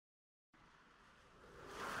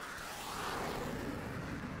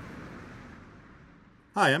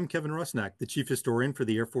Hi, I'm Kevin Rusnak, the Chief Historian for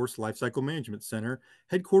the Air Force Lifecycle Management Center,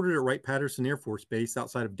 headquartered at Wright-Patterson Air Force Base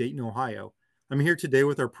outside of Dayton, Ohio. I'm here today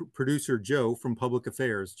with our producer, Joe, from Public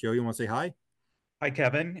Affairs. Joe, you want to say hi? Hi,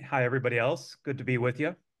 Kevin. Hi, everybody else. Good to be with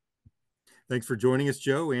you. Thanks for joining us,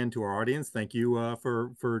 Joe, and to our audience, thank you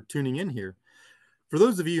for tuning in here. For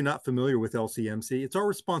those of you not familiar with LCMC, it's our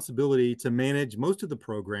responsibility to manage most of the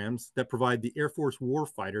programs that provide the Air Force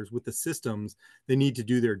warfighters with the systems they need to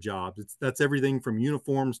do their jobs. That's everything from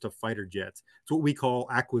uniforms to fighter jets. It's what we call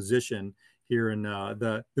acquisition here in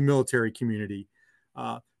the military community.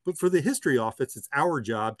 But for the history office, it's our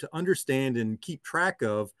job to understand and keep track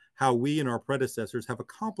of how we and our predecessors have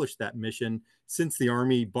accomplished that mission since the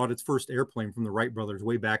Army bought its first airplane from the Wright brothers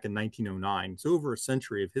way back in 1909. So over a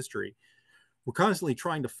century of history. We're constantly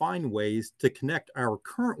trying to find ways to connect our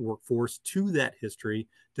current workforce to that history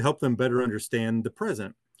to help them better understand the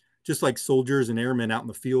present. Just like soldiers and airmen out in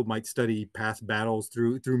the field might study past battles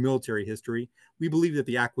through military history, we believe that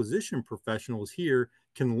the acquisition professionals here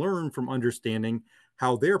can learn from understanding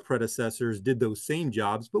how their predecessors did those same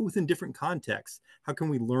jobs, but within different contexts. How can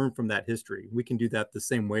we learn from that history? We can do that the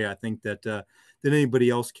same way I think that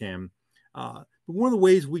anybody else can. But one of the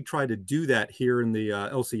ways we try to do that here in the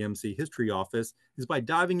LCMC History Office is by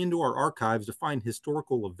diving into our archives to find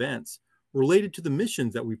historical events related to the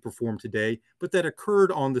missions that we perform today, but that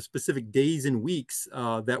occurred on the specific days and weeks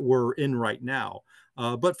that we're in right now,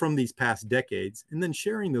 but from these past decades, and then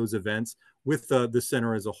sharing those events with the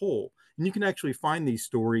center as a whole. And you can actually find these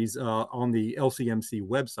stories on the LCMC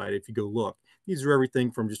website if you go look. These are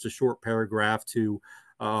everything from just a short paragraph to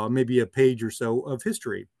maybe a page or so of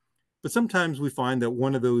history. But sometimes we find that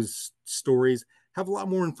one of those stories have a lot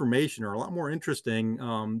more information or a lot more interesting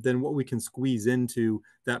than what we can squeeze into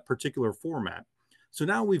that particular format. So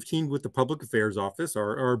now we've teamed with the Public Affairs Office,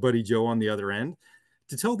 our buddy Joe on the other end,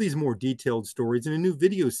 to tell these more detailed stories in a new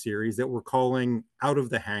video series that we're calling Out of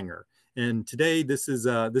the Hangar. And today, this is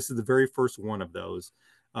the very first one of those.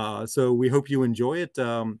 So we hope you enjoy it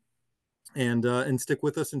and stick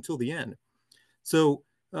with us until the end. So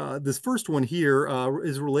this first one here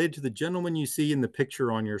is related to the gentleman you see in the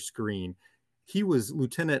picture on your screen. He was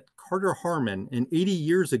Lieutenant Carter Harman, and 80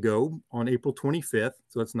 years ago, on April 25th,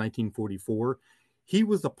 so that's 1944, he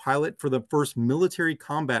was the pilot for the first military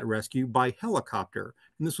combat rescue by helicopter,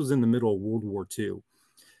 and this was in the middle of World War II.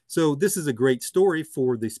 So this is a great story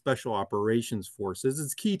for the Special Operations Forces.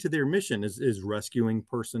 It's key to their mission is rescuing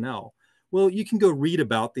personnel. Well, you can go read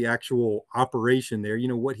about the actual operation there, you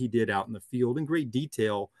know, what he did out in the field in great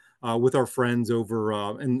detail with our friends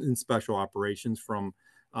over in Special Operations from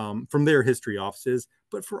their history offices.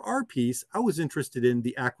 But for our piece, I was interested in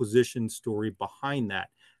the acquisition story behind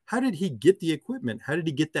that. How did he get the equipment? How did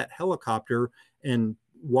he get that helicopter? And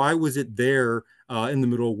why was it there in the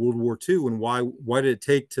middle of World War II? And why did it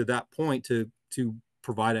take to that point to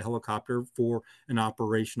provide a helicopter for an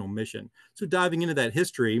operational mission? So diving into that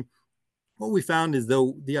history, what we found is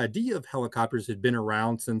though the idea of helicopters had been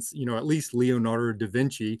around since at least Leonardo da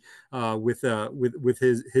Vinci with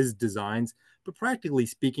his designs, but practically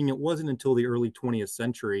speaking, it wasn't until the early 20th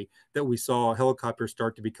century that we saw helicopters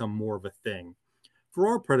start to become more of a thing. For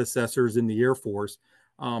our predecessors in the Air Force,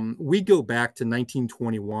 we go back to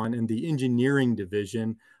 1921 and the engineering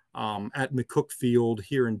division at McCook Field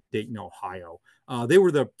here in Dayton, Ohio. They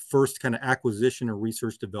were the first kind of acquisition or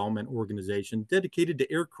research development organization dedicated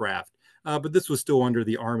to aircraft, but this was still under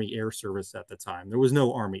the Army Air Service at the time. There was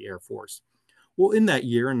no Army Air Force. Well, in that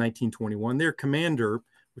year, in 1921, their commander,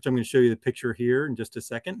 which I'm going to show you the picture here in just a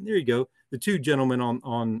second. There you go. The two gentlemen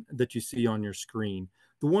on that you see on your screen.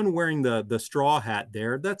 The one wearing the straw hat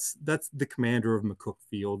there, that's the commander of McCook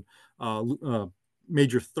Field,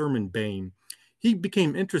 Major Thurman Bain. He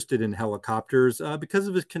became interested in helicopters because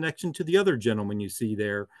of his connection to the other gentleman you see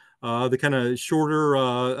there, the kind of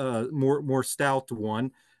shorter, more stout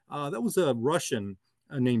one. That was a Russian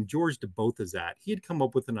named George de Bothazat. He had come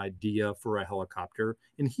up with an idea for a helicopter,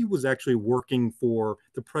 and he was actually working for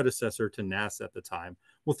the predecessor to NASA at the time.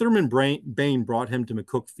 Well, Thurman Bain brought him to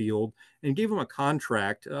McCook Field and gave him a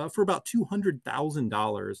contract for about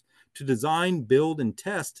 $200,000 to design, build, and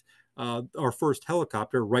test our first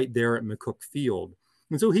helicopter right there at McCook Field.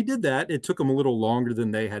 And so he did that. It took him a little longer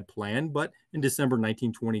than they had planned, but in December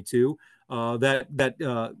 1922,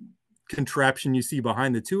 that contraption you see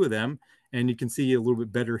behind the two of them, and you can see a little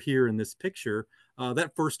bit better here in this picture,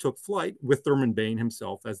 that first took flight with Thurman Bain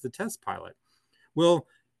himself as the test pilot. Well,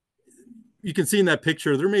 you can see in that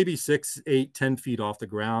picture, they're maybe 6, 8, 10 feet off the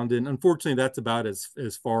ground. And unfortunately, that's about as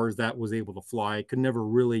far as that was able to fly. It could never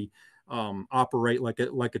really operate like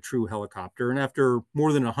a true helicopter. And after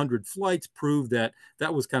more than 100 flights proved that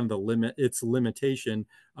that was kind of the limit, its limitation,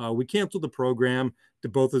 we canceled the program.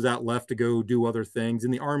 DeBoth was out left to go do other things,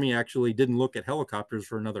 and the Army actually didn't look at helicopters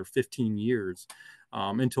for another 15 years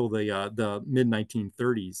until the mid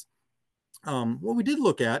 1930s. What we did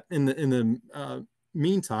look at in the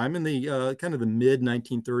meantime, in the kind of the mid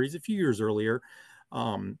 1930s, a few years earlier,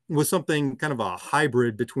 was something kind of a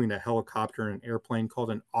hybrid between a helicopter and an airplane called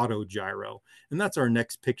an autogyro. And that's our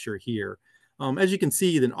next picture here. As you can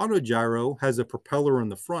see, an autogyro has a propeller in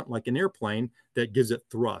the front like an airplane that gives it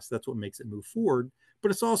thrust. That's what makes it move forward. But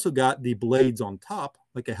it's also got the blades on top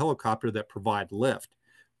like a helicopter that provide lift.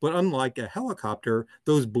 But unlike a helicopter,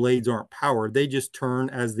 those blades aren't powered. They just turn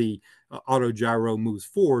as the autogyro moves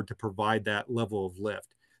forward to provide that level of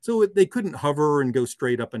lift. So they couldn't hover and go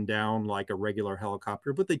straight up and down like a regular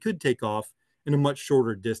helicopter, but they could take off in a much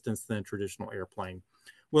shorter distance than a traditional airplane.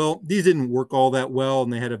 Well, these didn't work all that well,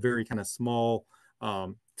 and they had a very kind of small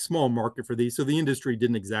market for these. So the industry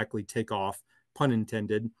didn't exactly take off, pun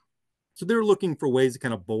intended. So they're looking for ways to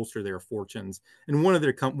kind of bolster their fortunes. And one of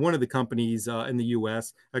the companies in the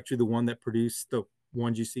U.S., actually the one that produced the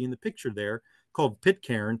ones you see in the picture there, called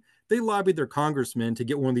Pitcairn, they lobbied their congressman to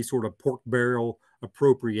get one of these sort of pork barrel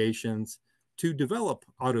appropriations to develop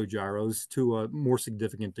autogyros to a more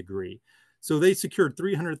significant degree. So they secured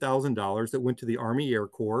 $300,000 that went to the Army Air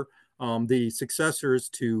Corps, the successors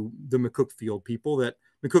to the McCook Field people that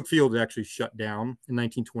McCook Field actually shut down in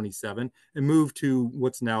 1927 and moved to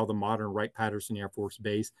what's now the modern Wright-Patterson Air Force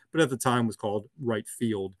Base, but at the time was called Wright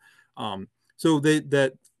Field. So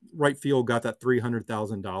that Wright Field got that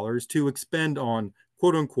 $300,000 to expend on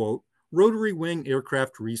quote unquote rotary wing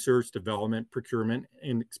aircraft research, development, procurement,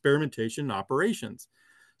 and experimentation operations.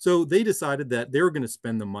 So they decided that they were going to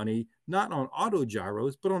spend the money not on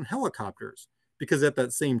autogyros, but on helicopters, because at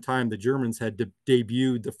that same time, the Germans had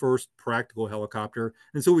debuted the first practical helicopter.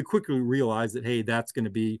 And so we quickly realized that, hey, that's going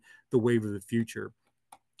to be the wave of the future.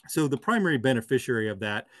 So the primary beneficiary of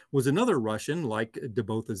that was another Russian, like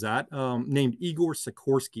DeBoth is at, named Igor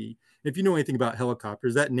Sikorsky. If you know anything about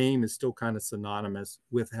helicopters, that name is still kind of synonymous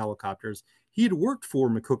with helicopters. He had worked for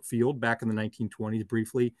McCook Field back in the 1920s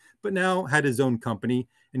briefly, but now had his own company,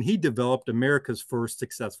 and he developed America's first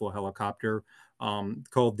successful helicopter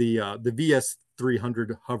called the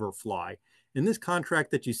VS-300 Hoverfly. And this contract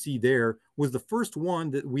that you see there was the first one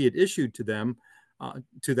that we had issued to them,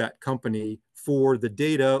 to that company for the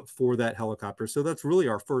data for that helicopter. So that's really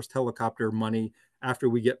our first helicopter money after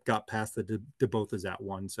we got past the DeBoth is at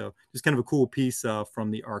one. So just kind of a cool piece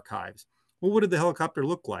from the archives. Well, what did the helicopter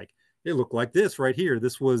look like? It looked like this right here.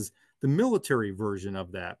 This was the military version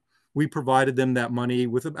of that. We provided them that money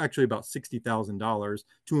with actually about $60,000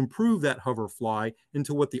 to improve that Hoverfly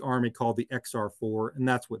into what the Army called the XR4, and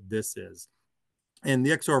that's what this is. And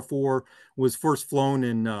the XR4 was first flown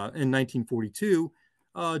in 1942,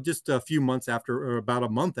 just a few months after, or about a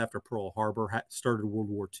month after Pearl Harbor started World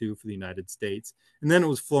War II for the United States. And then it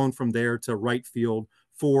was flown from there to Wright Field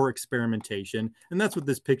for experimentation. And that's what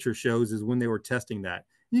this picture shows, is when they were testing that.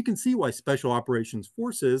 And you can see why Special Operations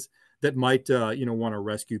Forces that might want to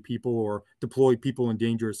rescue people or deploy people in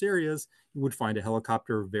dangerous areas would find a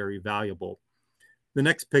helicopter very valuable. The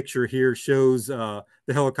next picture here shows the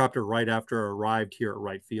helicopter right after it arrived here at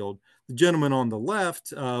Wright Field. The gentleman on the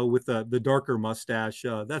left with the darker mustache,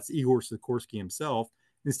 that's Igor Sikorsky himself.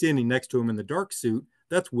 And standing next to him in the dark suit,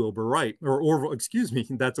 that's Wilbur Wright, or Orville, excuse me,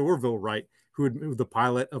 that's Orville Wright, who was the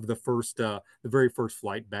pilot of the very first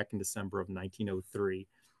flight back in December of 1903.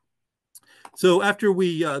 So after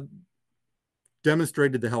we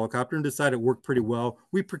demonstrated the helicopter and decided it worked pretty well,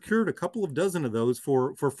 we procured a couple of dozen of those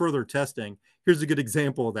for further testing. Here's a good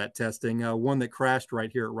example of that testing, one that crashed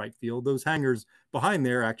right here at Wright Field. Those hangars behind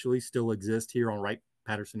there actually still exist here on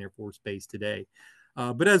Wright-Patterson Air Force Base today.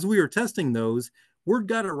 But as we were testing those, word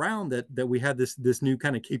got around that we had this new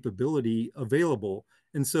kind of capability available.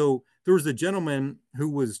 And so there was a gentleman who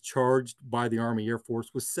was charged by the Army Air Force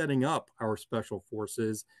with setting up our special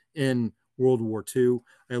forces in World War II,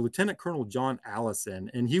 Lieutenant Colonel John Allison,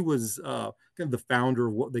 and he was kind of the founder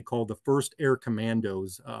of what they call the first Air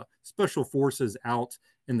Commandos, special forces out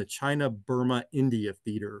in the China-Burma-India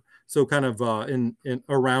theater, so kind of in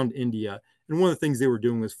around India. And one of the things they were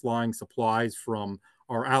doing was flying supplies from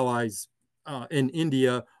our allies in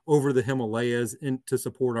India over the Himalayas to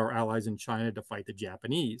support our allies in China to fight the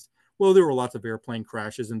Japanese. Well, there were lots of airplane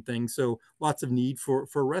crashes and things, so lots of need for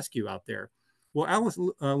rescue out there. Well,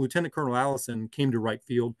 Lieutenant Colonel Allison came to Wright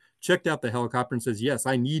Field, checked out the helicopter, and says, yes,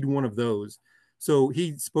 I need one of those. So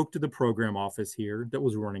he spoke to the program office here that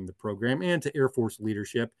was running the program and to Air Force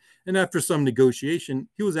leadership. And after some negotiation,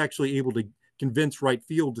 he was actually able to convince Wright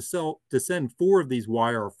Field to send 4 of these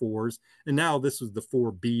YR4s. And now this was the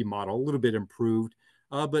 4B model, a little bit improved.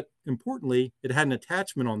 But importantly, it had an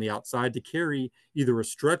attachment on the outside to carry either a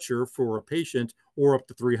stretcher for a patient or up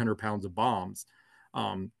to 300 pounds of bombs.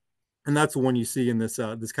 Um, and that's the one you see in this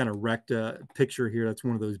kind of wrecked picture here. That's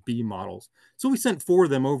one of those B models. So we sent 4 of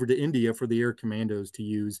them over to India for the Air Commandos to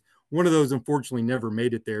use. One of those unfortunately never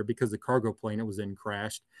made it there because the cargo plane it was in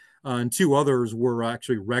crashed. And 2 others were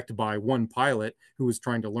actually wrecked by one pilot who was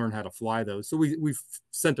trying to learn how to fly those. So we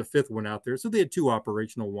sent a 5th one out there. So they had 2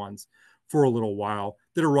 operational ones for a little while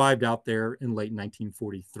that arrived out there in late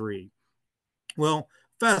 1943. Well,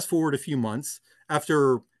 fast forward a few months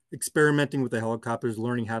after experimenting with the helicopters,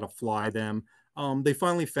 learning how to fly them. They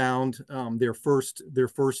finally found their first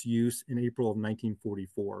use in April of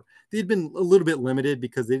 1944. They had been a little bit limited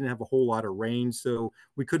because they didn't have a whole lot of range, so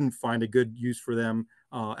we couldn't find a good use for them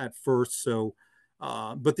at first.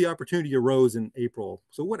 But the opportunity arose in April.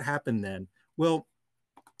 So what happened then? Well,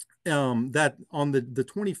 that on the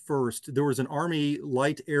 21st, there was an Army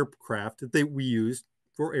light aircraft that we used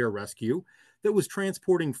for air rescue that was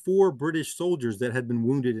transporting 4 British soldiers that had been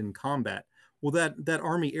wounded in combat. Well, that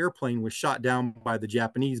Army airplane was shot down by the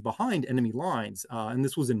Japanese behind enemy lines, and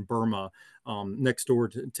this was in Burma, next door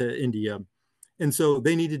to India. And so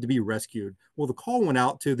they needed to be rescued. Well, the call went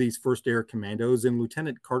out to these first Air Commandos, and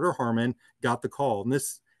Lieutenant Carter Harman got the call. And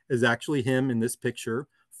this is actually him in this picture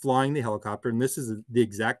flying the helicopter. And this is the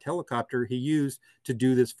exact helicopter he used to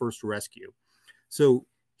do this first rescue. So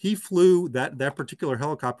he flew that particular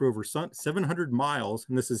helicopter over 700 miles.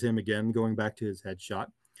 And this is him again, going back to his headshot.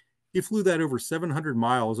 He flew that over 700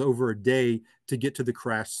 miles over a day to get to the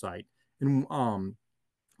crash site. And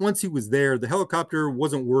once he was there, the helicopter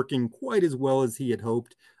wasn't working quite as well as he had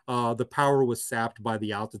hoped. The power was sapped by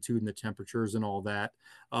the altitude and the temperatures and all that.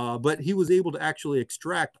 But he was able to actually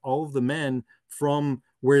extract all of the men from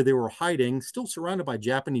where they were hiding, still surrounded by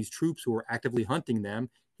Japanese troops who were actively hunting them.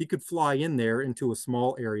 He could fly in there into a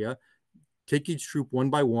small area, take each troop one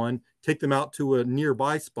by one, take them out to a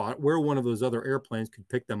nearby spot where one of those other airplanes could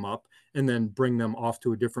pick them up, and then bring them off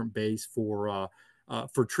to a different base for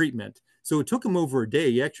treatment. So it took him over a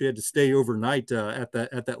day. He actually had to stay overnight at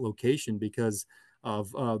that location because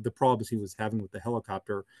of the problems he was having with the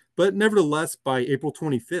helicopter. But nevertheless, by April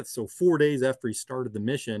 25th, so 4 days after he started the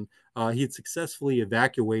mission, he had successfully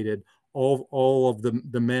evacuated all of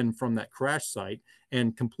the men from that crash site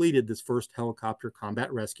and completed this first helicopter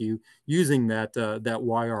combat rescue using that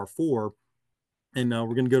YR4. And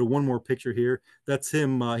we're going to go to one more picture here. That's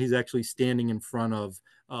him. He's actually standing in front of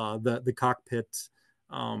the cockpit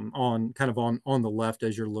on the left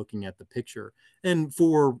as you're looking at the picture. And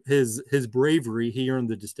for his bravery, he earned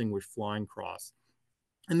the Distinguished Flying Cross.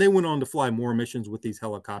 And they went on to fly more missions with these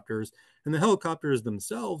helicopters. And the helicopters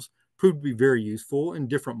themselves proved to be very useful, and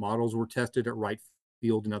different models were tested at Wright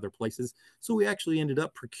Field and other places. So we actually ended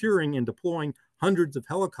up procuring and deploying hundreds of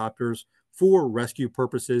helicopters for rescue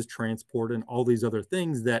purposes, transport, and all these other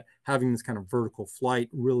things that having this kind of vertical flight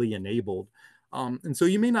really enabled. And so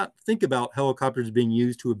you may not think about helicopters being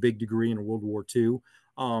used to a big degree in World War II.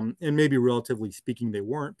 And maybe relatively speaking, they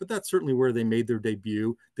weren't, but that's certainly where they made their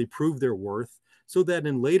debut. They proved their worth so that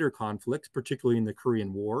in later conflicts, particularly in the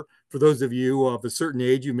Korean War, for those of you of a certain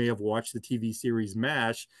age, you may have watched the TV series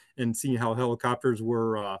MASH and seen how helicopters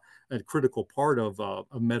were a critical part of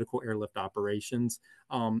medical airlift operations.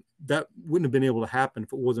 That wouldn't have been able to happen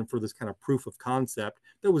if it wasn't for this kind of proof of concept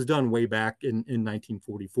that was done way back in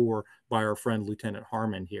 1944 by our friend Lieutenant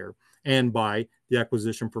Harman here, and by the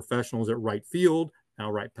acquisition professionals at Wright Field,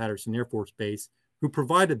 now Wright-Patterson Air Force Base, who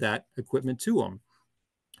provided that equipment to them.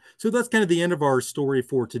 So that's kind of the end of our story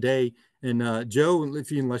for today. And Joe,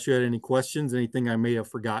 unless you had any questions, anything I may have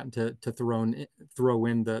forgotten to throw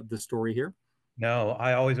in the story here. No,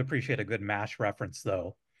 I always appreciate a good MASH reference,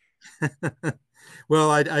 though.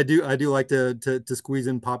 Well, I do like to squeeze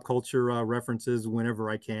in pop culture references whenever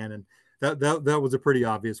I can, and that was a pretty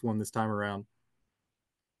obvious one this time around.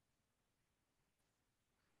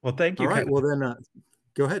 Well, thank All you, right, Kevin. well then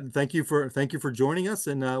go ahead and thank you for joining us,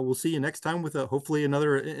 and we'll see you next time with hopefully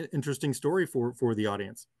another interesting story for the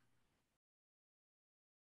audience.